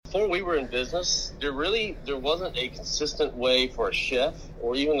before we were in business, there wasn't a consistent way for a chef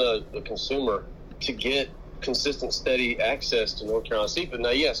or even the consumer to get consistent, steady access to North Carolina seafood. Now,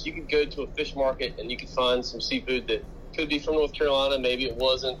 yes, you could go to a fish market and you could find some seafood that could be from North Carolina. Maybe it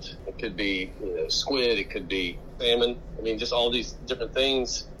wasn't. It could be squid. It could be salmon. I mean, just all these different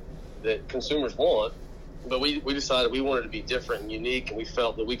things that consumers want. But we decided we wanted to be different and unique, and we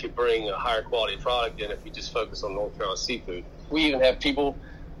felt that we could bring a higher quality product in if we just focus on North Carolina seafood. We even have people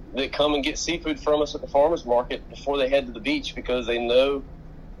that come and get seafood from us at the farmers market before they head to the beach because they know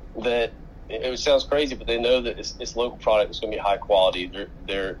that, it sounds crazy, but they know that it's local product. It's going to be high quality.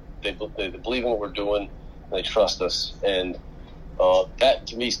 They believe in what we're doing, and they trust us. And that,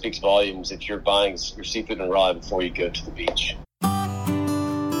 to me, speaks volumes if you're buying your seafood in Raleigh before you go to the beach.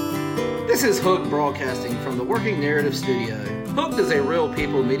 This is Hooked broadcasting from the Working Narrative Studio. Hooked is a real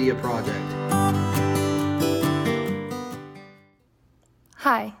people media project.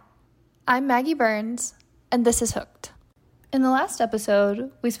 Hi, I'm Maggie Burns, and this is Hooked. In the last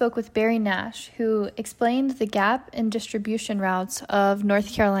episode, we spoke with Barry Nash, who explained the gap in distribution routes of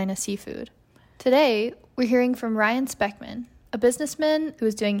North Carolina seafood. Today, we're hearing from Ryan Speckman, a businessman who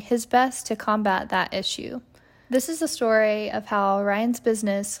is doing his best to combat that issue. This is the story of how Ryan's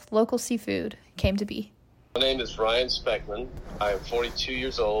business, Local Seafood, came to be. My name is Ryan Speckman. I am 42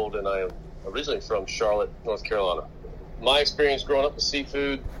 years old, and I am originally from Charlotte, North Carolina. My experience growing up with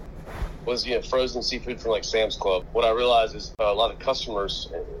seafood was, frozen seafood from like Sam's Club. What I realized is a lot of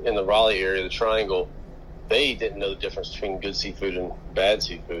customers in the Raleigh area, the Triangle, they didn't know the difference between good seafood and bad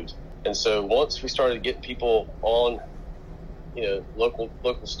seafood. And so once we started getting people on, local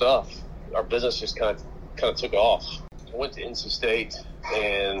stuff, our business just kind of took off. I went to NC State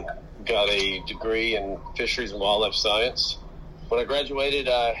and got a degree in fisheries and wildlife science. When I graduated,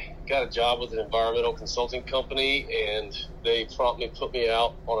 I got a job with an environmental consulting company, and they promptly put me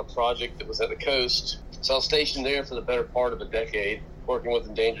out on a project that was at the coast. So I was stationed there for the better part of a decade, working with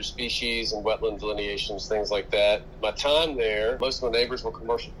endangered species and wetland delineations, things like that. My time there, most of my neighbors were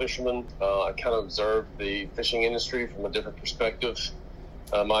commercial fishermen. I kind of observed the fishing industry from a different perspective.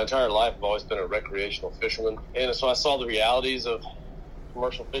 My entire life, I've always been a recreational fisherman. And so I saw the realities of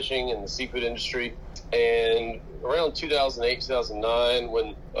commercial fishing and the seafood industry. And around 2008, 2009,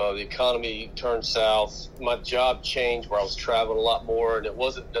 when the economy turned south, my job changed where I was traveling a lot more, and it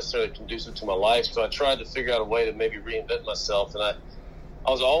wasn't necessarily conducive to my life. So I tried to figure out a way to maybe reinvent myself. And I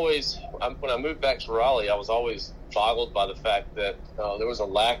was always, when I moved back to Raleigh, I was always boggled by the fact that there was a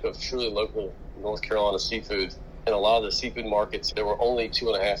lack of truly local North Carolina seafood. In a lot of the seafood markets, they were only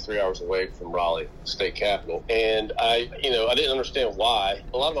 2.5, 3 hours away from Raleigh, state capital. And I didn't understand why.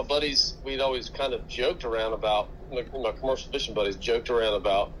 A lot of my buddies, we'd always kind of joked around about, my commercial fishing buddies joked around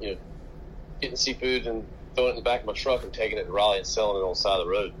about, getting seafood and throwing it in the back of my truck and taking it to Raleigh and selling it on the side of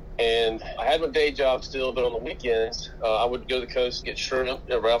the road. And I had my day job still, but on the weekends, I would go to the coast, get shrimp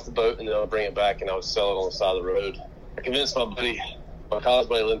right off the boat, and then I would bring it back and I would sell it on the side of the road. I convinced my college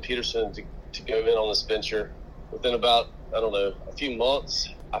buddy, Lynn Peterson, to go in on this venture. Within about, a few months,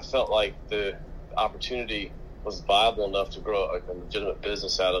 I felt like the opportunity was viable enough to grow a legitimate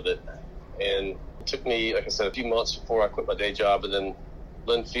business out of it. And it took me, like I said, a few months before I quit my day job. And then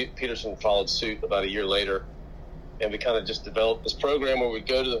Lynn Peterson followed suit about a year later. And we kind of just developed this program where we'd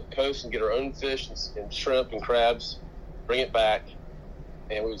go to the coast and get our own fish and shrimp and crabs, bring it back.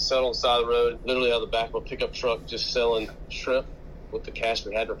 And we would sell on the side of the road, literally out of the back of a pickup truck, just selling shrimp with the cash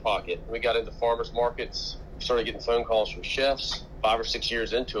we had in our pocket. And we got into farmers markets. Started getting phone calls from chefs. 5 or 6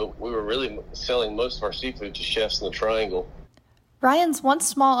 years into it, we were really selling most of our seafood to chefs in the Triangle. Ryan's once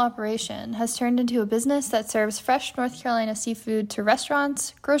small operation has turned into a business that serves fresh North Carolina seafood to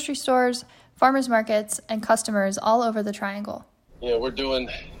restaurants, grocery stores, farmers markets, and customers all over the Triangle. We're doing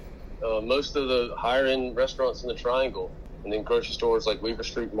most of the higher-end restaurants in the Triangle, and then grocery stores like Weaver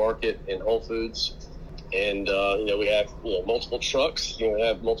Street Market and Whole Foods. And, we have, multiple trucks. We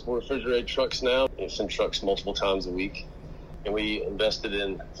have multiple refrigerated trucks now. We send trucks multiple times a week. And we invested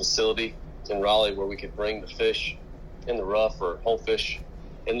in a facility in Raleigh where we could bring the fish in the rough or whole fish.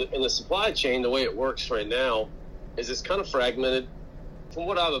 And the supply chain, the way it works right now, is it's kind of fragmented. From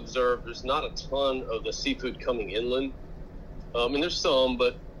what I've observed, there's not a ton of the seafood coming inland. There's some,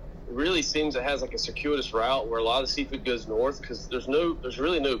 but it really seems it has like a circuitous route where a lot of seafood goes north because there's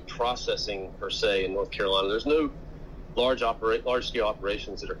really no processing per se in North Carolina. There's no large-scale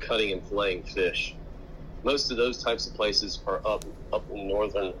operations that are cutting and filleting fish. Most of those types of places are up in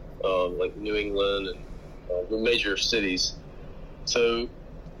northern, like New England and the major cities. So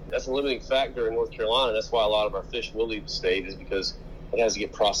that's a limiting factor in North Carolina. That's why a lot of our fish will leave the state, is because it has to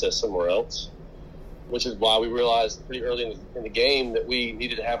get processed somewhere else. which is why we realized pretty early in the game that we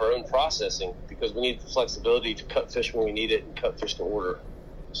needed to have our own processing because we needed the flexibility to cut fish when we need it and cut fish to order.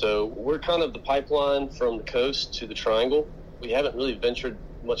 So we're kind of the pipeline from the coast to the triangle. We haven't really ventured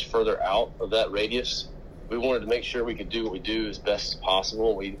much further out of that radius. We wanted to make sure we could do what we do as best as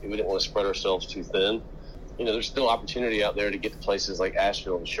possible. We didn't want to spread ourselves too thin. There's still opportunity out there to get to places like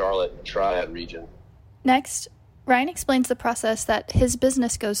Asheville and Charlotte, the Triad region. Next, Ryan explains the process that his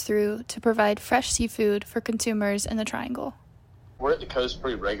business goes through to provide fresh seafood for consumers in the Triangle. We're at the coast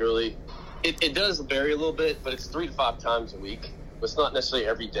pretty regularly. It does vary a little bit, but it's 3 to 5 times a week. It's not necessarily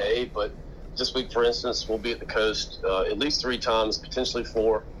every day, but this week, for instance, we'll be at the coast at least 3 times, potentially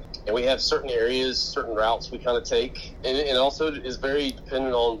 4. And we have certain areas, certain routes we kind of take. And it also is very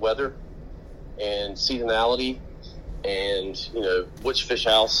dependent on weather and seasonality and, which fish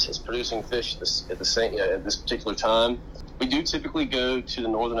house is producing fish at this particular time. We do typically go to the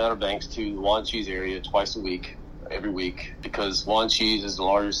northern Outer Banks to the Juan Cheese area twice a week, every week, because Juan Cheese is the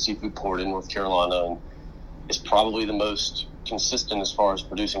largest seafood port in North Carolina and it's probably the most consistent as far as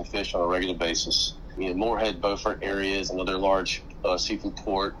producing fish on a regular basis. Moorhead, Beaufort areas, another large seafood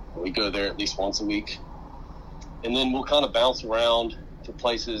port. We go there at least once a week. And then we'll kind of bounce around to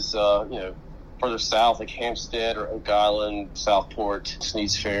places, further south, like Hampstead or Oak Island, Southport,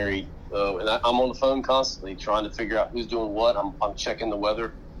 Sneads Ferry. And I'm on the phone constantly trying to figure out who's doing what. I'm checking the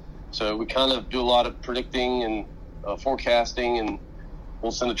weather. So we kind of do a lot of predicting and forecasting, and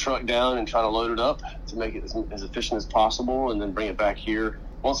we'll send a truck down and try to load it up to make it as efficient as possible and then bring it back here.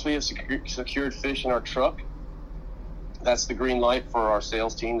 Once we have secured fish in our truck, that's the green light for our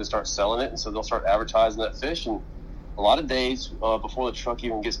sales team to start selling it. And so they'll start advertising that fish. And a lot of days before the truck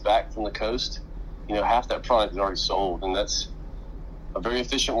even gets back from the coast, half that product is already sold. And that's a very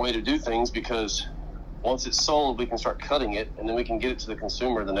efficient way to do things because once it's sold, we can start cutting it and then we can get it to the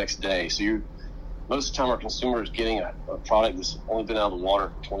consumer the next day. So most of the time our consumer is getting a product that's only been out of the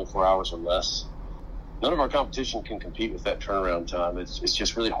water for 24 hours or less. None of our competition can compete with that turnaround time. It's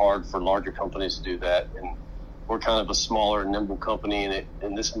just really hard for larger companies to do that. And we're kind of a smaller, nimble company,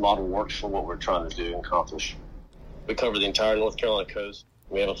 and this model works for what we're trying to do and accomplish. We cover the entire North Carolina coast.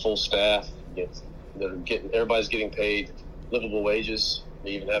 We have a full staff. Everybody's getting paid livable wages.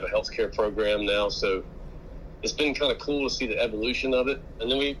 We even have a healthcare program now. So it's been kind of cool to see the evolution of it. And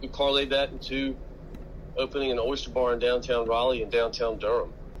then we parlayed that into opening an oyster bar in downtown Raleigh and downtown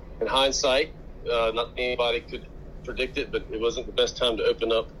Durham. In hindsight, not anybody could predict it, but it wasn't the best time to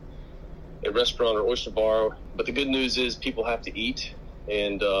open up a restaurant or oyster bar. But the good news is people have to eat,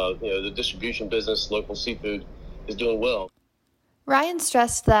 and the distribution business, local seafood, is doing well. Ryan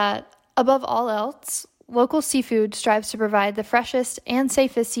stressed that, above all else, local seafood strives to provide the freshest and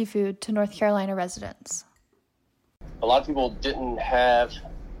safest seafood to North Carolina residents. A lot of people didn't have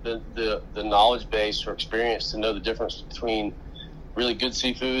the knowledge base or experience to know the difference between really good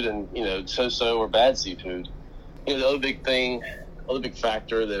seafood and, so-so or bad seafood. The other big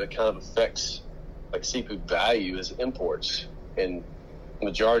factor that kind of affects like seafood value is imports. And the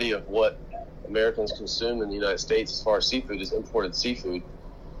majority of what Americans consume in the United States as far as seafood is imported seafood.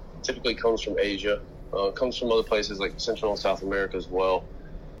 Typically comes from Asia, comes from other places like Central and South America as well.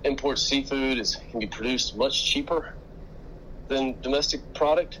 Import seafood can be produced much cheaper than domestic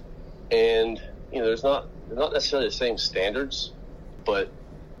product. And, there's not necessarily the same standards. But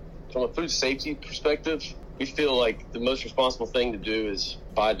from a food safety perspective, we feel like the most responsible thing to do is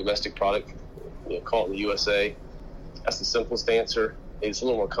buy a domestic product, call it in the USA. That's the simplest answer. It's a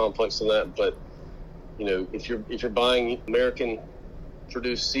little more complex than that, but if you're buying American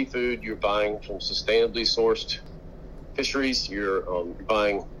produced seafood, you're buying from sustainably sourced fisheries. You're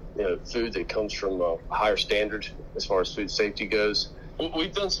buying food that comes from a higher standard as far as food safety goes.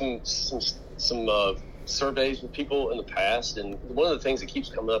 We've done some surveys with people in the past, and one of the things that keeps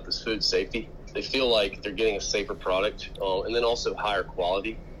coming up is food safety. They feel like they're getting a safer product and then also higher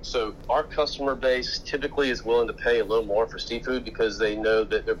quality. So our customer base typically is willing to pay a little more for seafood because they know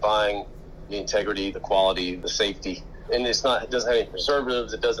that they're buying the integrity, the quality, the safety. And it doesn't have any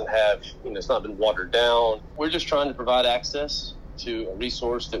preservatives. It doesn't have, it's not been watered down. We're just trying to provide access to a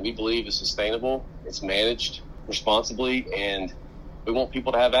resource that we believe is sustainable. It's managed responsibly, and we want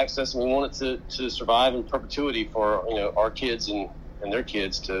people to have access, and we want it to survive in perpetuity for our kids and their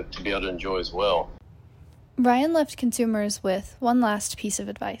kids to be able to enjoy as well. Ryan left consumers with one last piece of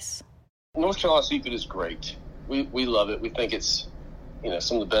advice. North Carolina seafood is great. We love it. We think it's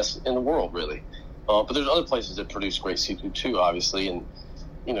some of the best in the world, really. But there's other places that produce great seafood too, obviously. And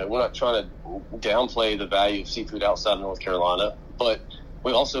we're not trying to downplay the value of seafood outside of North Carolina, but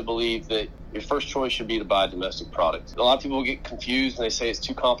We also believe that your first choice should be to buy a domestic product. A lot of people get confused and they say it's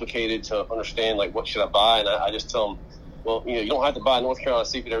too complicated to understand, like, what should I buy? And I just tell them, well, you don't have to buy North Carolina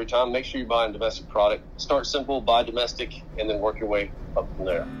seafood every time. Make sure you're buying a domestic product. Start simple, buy domestic, and then work your way up from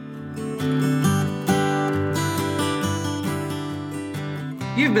there.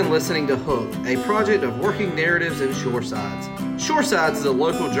 You've been listening to Hooked, a project of Working Narratives and Shoresides. Shoresides is a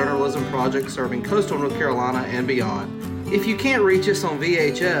local journalism project serving coastal North Carolina and beyond. If you can't reach us on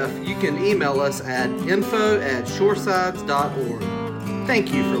VHF, you can email us at info@shoresides.org.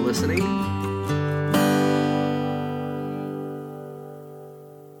 Thank you for listening.